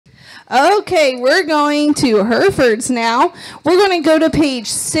Okay, we're going to Herefords now. We're going to go to page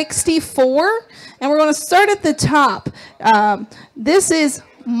 64, and we're going to start at the top. This is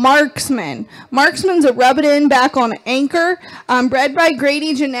Marksman. Marksman's a rub-it-in back on anchor, bred by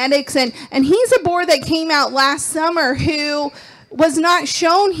Grady genetics, and he's a boar that came out last summer who was not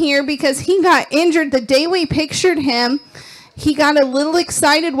shown here because he got injured the day we pictured him. He got a little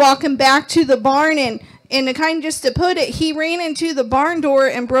excited walking back to the barn, and to kind of just to put it, he ran into the barn door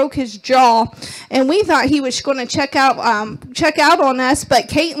and broke his jaw. And we thought he was going to check out on us, but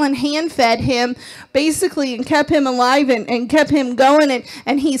Caitlin hand-fed him basically and kept him alive and kept him going.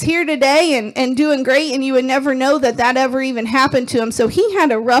 And he's here today and doing great, and you would never know that ever even happened to him. So he had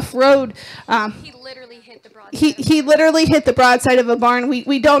a rough road. He literally hit the broadside. He literally hit the broadside of a barn.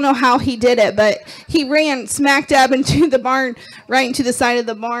 We don't know how he did it, but he ran smack dab into the barn, right into the side of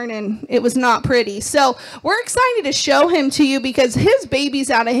the barn, and it was not pretty. So we're excited to show him to you because his babies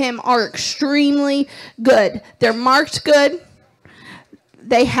out of him are extremely good. They're marked good.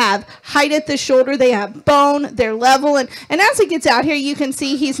 They have height at the shoulder. They have bone. They're level. And as he gets out here, you can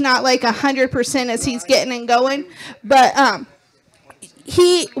see he's not like 100% as he's getting and going. But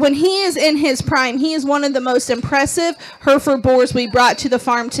when he is in his prime, he is one of the most impressive Hereford boars we brought to the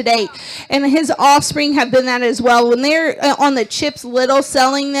farm to date. And his offspring have been that as well. When they're on the chips little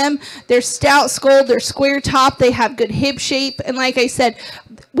selling them, they're stout skull, they're square top, they have good hip shape. And like I said,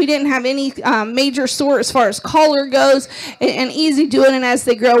 we didn't have any major sore as far as collar goes, and easy doing it as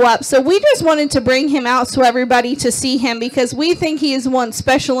they grow up. So we just wanted to bring him out so everybody to see him because we think he is one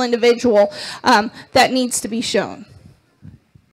special individual that needs to be shown.